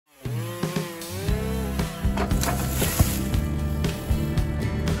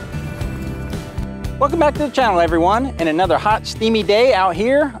Welcome back to the channel, everyone, and another hot, steamy day out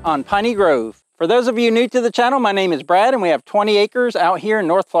here on Piney Grove. For those of you new to the channel, my name is Brad, and we have 20 acres out here in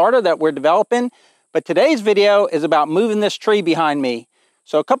North Florida that we're developing. But today's video is about moving this tree behind me.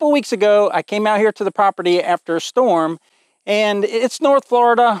 So a couple of weeks ago, I came out here to the property after a storm, and it's North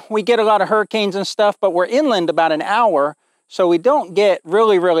Florida. We get a lot of hurricanes and stuff, but we're inland about an hour, so we don't get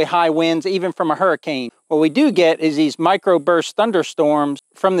really high winds even from a hurricane. What we do get is these microburst thunderstorms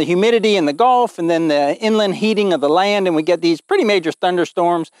from the humidity in the Gulf and then the inland heating of the land, and we get these pretty major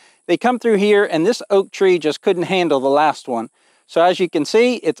thunderstorms. They come through here, and this oak tree just couldn't handle the last one. So as you can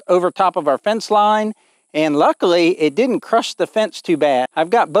see, it's over top of our fence line, and luckily it didn't crush the fence too bad. I've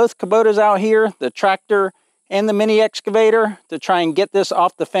got both Kubotas out here, the tractor and the mini excavator, to try and get this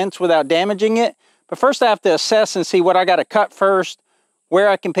off the fence without damaging it. But first I have to assess and see what I got to cut first, where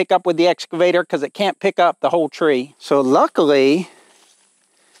I can pick up with the excavator, because it can't pick up the whole tree. So luckily,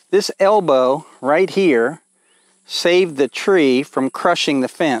 this elbow right here saved the tree from crushing the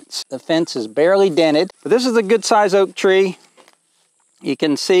fence. The fence is barely dented, but this is a good size oak tree. You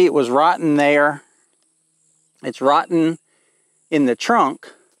can see it was rotten there. It's rotten in the trunk.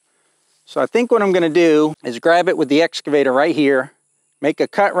 So I think what I'm going to do is grab it with the excavator right here, make a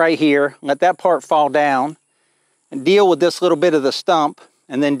cut right here, let that part fall down, and deal with this little bit of the stump,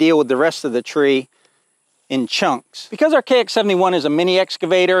 and then deal with the rest of the tree in chunks. Because our KX71 is a mini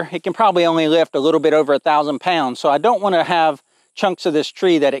excavator, it can probably only lift a little bit over 1,000 pounds, so I don't want to have chunks of this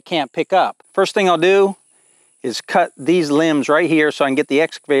tree that it can't pick up. First thing I'll do is cut these limbs right here so I can get the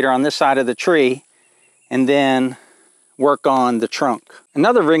excavator on this side of the tree, and then work on the trunk.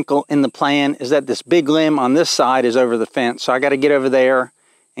 Another wrinkle in the plan is that this big limb on this side is over the fence, so I got to get over there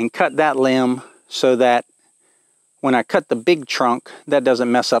and cut that limb so that when I cut the big trunk, that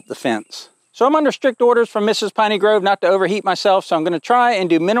doesn't mess up the fence. So I'm under strict orders from Mrs. Piney Grove not to overheat myself, so I'm going to try and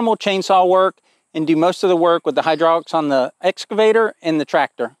do minimal chainsaw work and do most of the work with the hydraulics on the excavator and the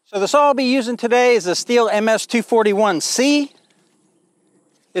tractor. So the saw I'll be using today is the Stihl MS241C.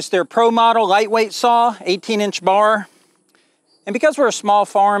 It's their pro model lightweight saw, 18-inch bar. And because we're a small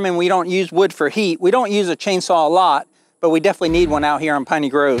farm and we don't use wood for heat, we don't use a chainsaw a lot, but we definitely need one out here on Piney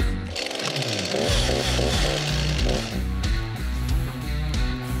Grove.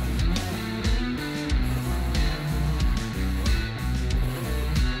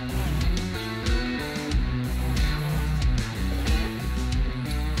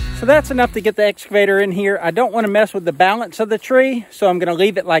 So that's enough to get the excavator in here. I don't want to mess with the balance of the tree, so I'm going to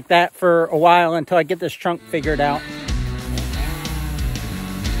leave it like that for a while until I get this trunk figured out.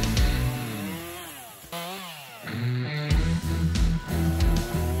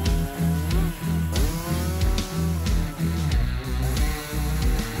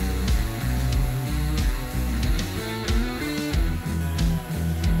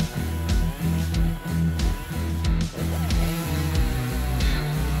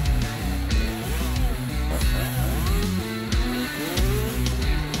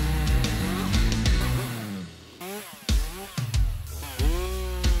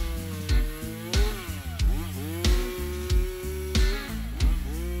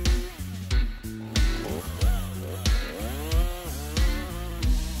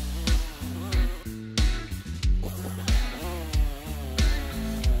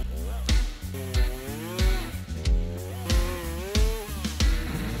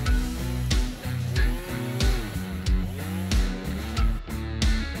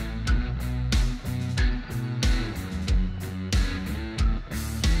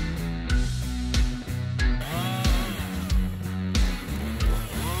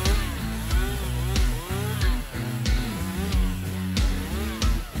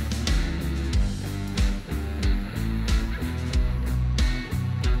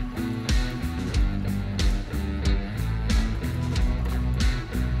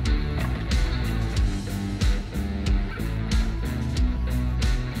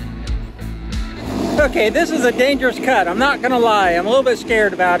 Okay, this is a dangerous cut. I'm not gonna lie, I'm a little bit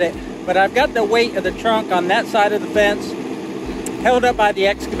scared about it, but I've got the weight of the trunk on that side of the fence held up by the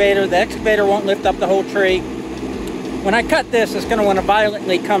excavator. The excavator won't lift up the whole tree. When I cut this, it's gonna wanna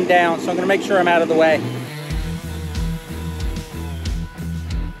violently come down, so I'm gonna make sure I'm out of the way.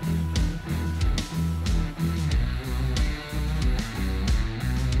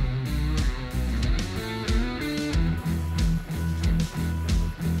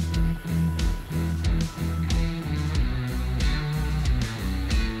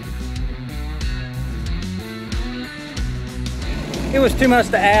 It was too much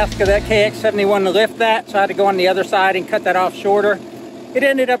to ask of that KX71 to lift that, so I had to go on the other side and cut that off shorter. It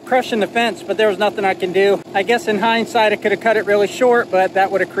ended up crushing the fence, but there was nothing I can do. I guess in hindsight I could have cut it really short, but that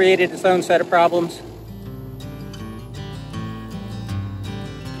would have created its own set of problems.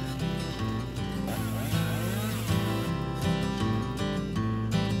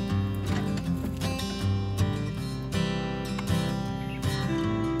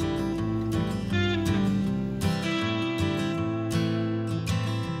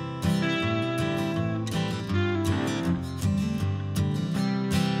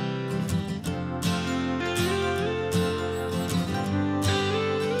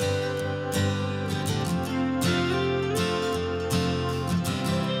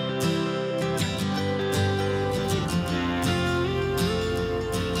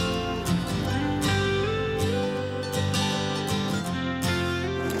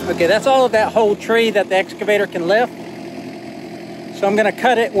 Okay, that's all of that whole tree that the excavator can lift. So I'm gonna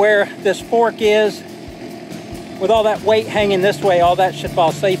cut it where this fork is. With all that weight hanging this way, all that should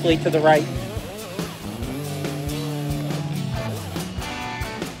fall safely to the right.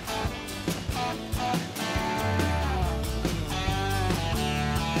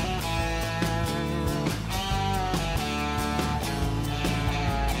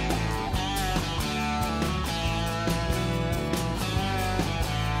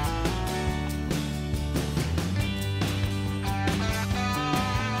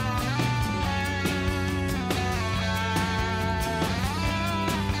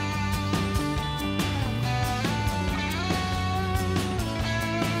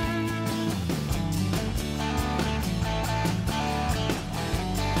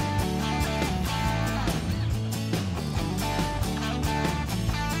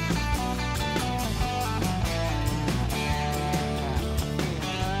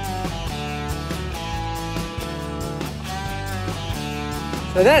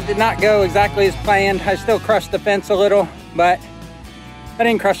 So that did not go exactly as planned. I still crushed the fence a little, but I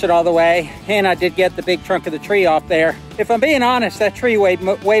didn't crush it all the way. And I did get the big trunk of the tree off there. If I'm being honest, that tree weighed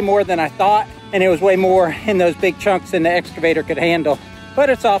way more than I thought, and it was way more in those big chunks than the excavator could handle. But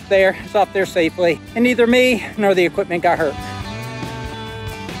it's off there safely, and neither me nor the equipment got hurt.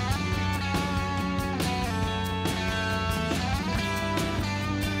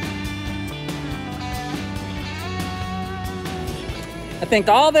 I think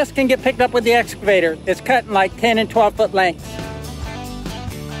all this can get picked up with the excavator. It's cut in like 10 and 12 foot lengths.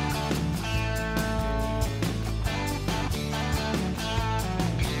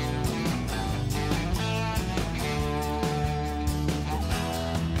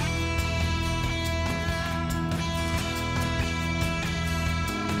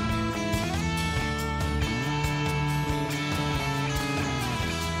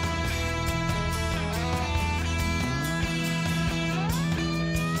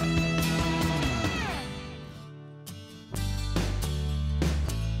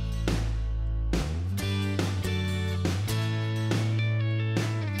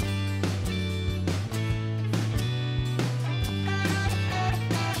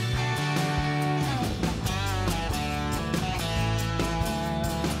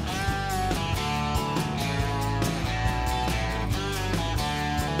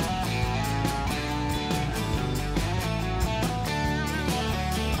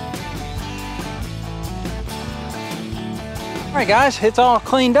 All right guys, it's all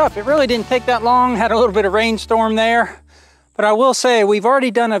cleaned up. It really didn't take that long. Had a little bit of rainstorm there, but I will say we've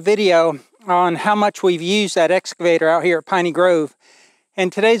already done a video on how much we've used that excavator out here at Piney Grove.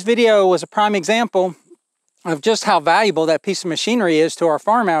 And today's video was a prime example of just how valuable that piece of machinery is to our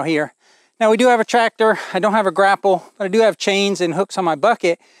farm out here. Now we do have a tractor. I don't have a grapple, but I do have chains and hooks on my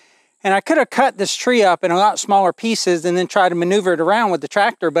bucket. And I could have cut this tree up in a lot smaller pieces and then try to maneuver it around with the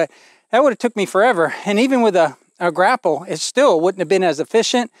tractor, but that would have took me forever. And even with a grapple, it still wouldn't have been as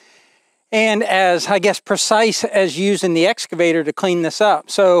efficient and as, I guess, precise as using the excavator to clean this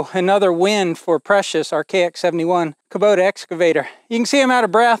up. So another win for Precious, our KX71 Kubota excavator. You can see I'm out of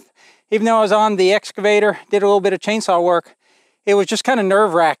breath. Even though I was on the excavator, did a little bit of chainsaw work, it was just kind of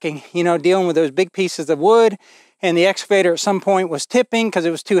nerve-wracking, you know, dealing with those big pieces of wood, and the excavator at some point was tipping because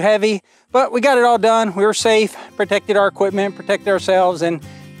it was too heavy. But we got it all done. We were safe, protected our equipment, protected ourselves, and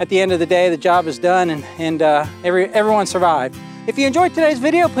at the end of the day, the job is done, and everyone survived. If you enjoyed today's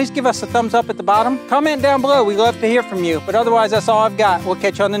video, please give us a thumbs up at the bottom. Comment down below. We'd love to hear from you. But otherwise, that's all I've got. We'll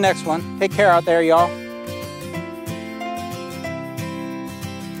catch you on the next one. Take care out there, y'all.